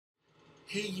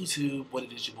Hey YouTube, what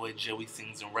it is, your boy Joey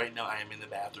Sings, and right now I am in the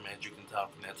bathroom, as you can tell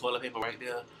from that toilet paper right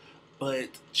there. But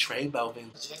Trey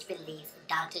Belvin just released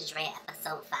Dr. Drea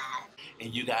episode 5.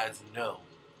 And you guys know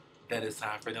that it's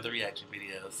time for another reaction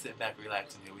video. Sit back,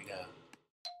 relax, and here we go.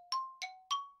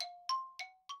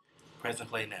 Press and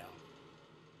play now.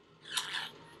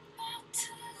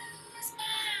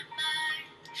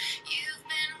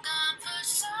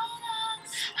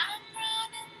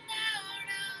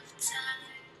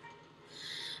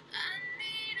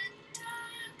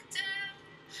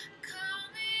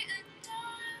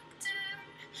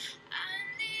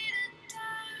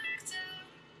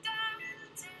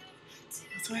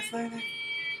 What's his name?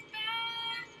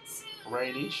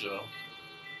 Rainisha.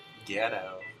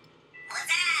 Ghetto. What's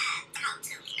that? Talk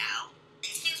to me now.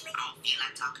 Excuse me? I don't feel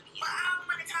like talking to you. Well, I don't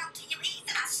want to talk to you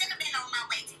either. I should have been on my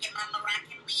way to get my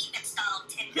Moroccan weave installed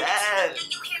 10 minutes ago. Do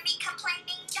you hear me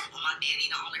complaining? Well, my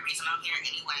daddy, the only reason I'm here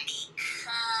anyway.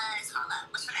 Because, hold up,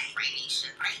 what's her name?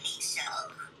 Rainisha. Rainisha. Oh,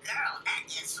 girl, that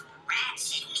is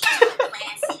ratchet. You need a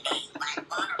classy name like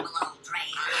Watermelon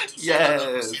Drea.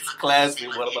 Yes, classy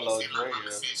Watermelon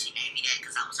Drea. She named me that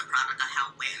because I was a product of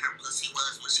how wet her pussy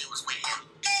was when she was with him.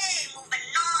 Hey, moving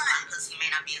on. My pussy may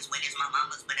not be as wet as my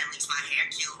mama's, but at least my hair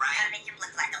cute, right? I mean, you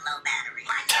look like a low battery.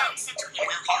 My God, sit you here.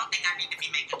 Well, you don't think I need to be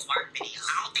making twerk videos?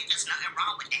 I don't think there's nothing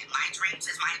wrong with that. My dreams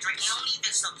is my dreams. You don't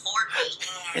even support me.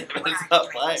 And what are your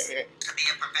dreams? To be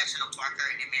a professional twerker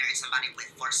and then marry somebody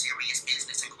with for serious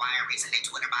business inquiries in their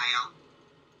Twitter bio.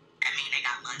 I mean, they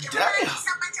got money. Damn.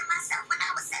 So much of myself when I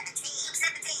was 17.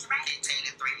 17, right? 15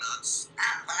 in 3 months.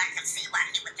 Well, I can see why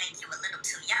he would think you a little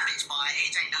too young. Bitch boy,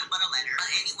 age ain't nothing but a letter.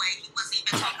 But anyway, he was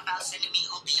even talking about sending me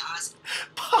OPIs.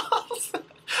 Pause.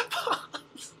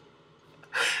 Pause.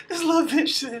 This little bitch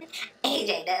shit. Age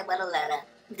ain't nothing but a letter.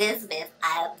 Dismiss,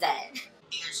 I am done.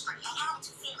 How did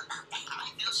you feel about that? I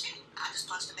didn't feel shit. I just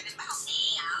punched him in his mouth.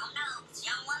 See, I don't know. You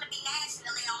don't want to be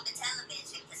nationally on the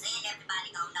television, because then everybody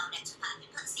gonna know that you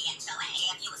popping pussy at your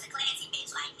ass. If you was a classy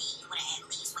bitch like me, you would have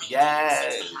at least went.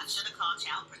 Yes. I should have called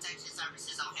child protection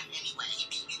services on him anyway. He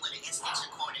beat me with an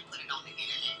extension cord and put it on the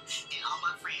internet. And all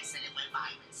my friends said it went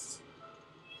virus.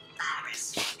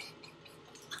 Virus.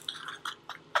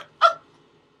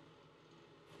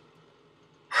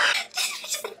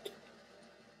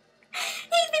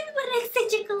 He beat me with an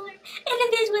extension cord and the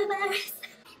bitch went virus.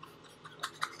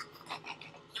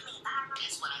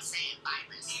 That's what I'm saying,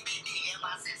 virus. He beat me and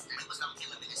my sister. We was gonna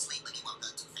kill him in his sleep, but he woke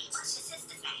up too fast. What's your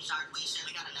sister's name? Sharkeisha.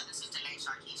 We got another sister named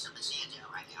Sharkeisha, but she in jail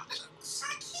right now.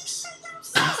 Sharkeisha, your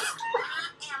sister?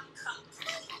 I am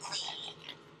completely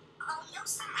on your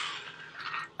side.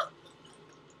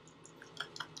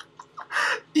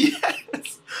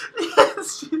 Yes.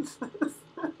 Yes, Jesus.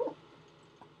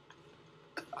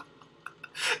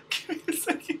 Give me a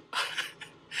second.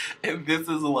 And this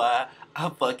is why I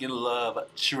fucking love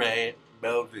Trey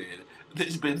Belvin.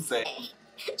 This been saying,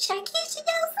 Sharkeisha,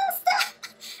 your sister?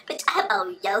 Bitch, I'm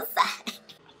on your side.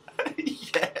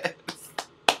 yes.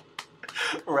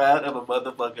 Round of a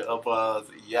motherfucking applause.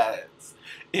 Yes.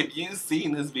 If you've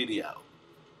seen this video,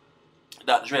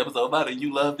 Dr. Drea episode 5, and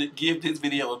you loved it, give this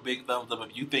video a big thumbs up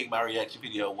if you think my reaction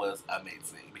video was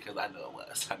amazing, because I know it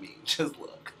was. I mean, just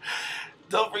look.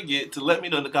 Don't forget to let me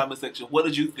know in the comment section, what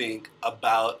did you think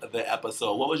about the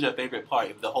episode? What was your favorite part?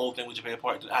 If the whole thing was your favorite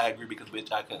part, I agree, because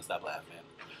bitch, I couldn't stop laughing.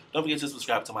 Don't forget to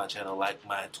subscribe to my channel, like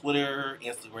my Twitter,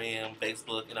 Instagram,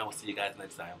 Facebook, and I will see you guys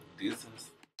next time.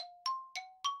 Deuces.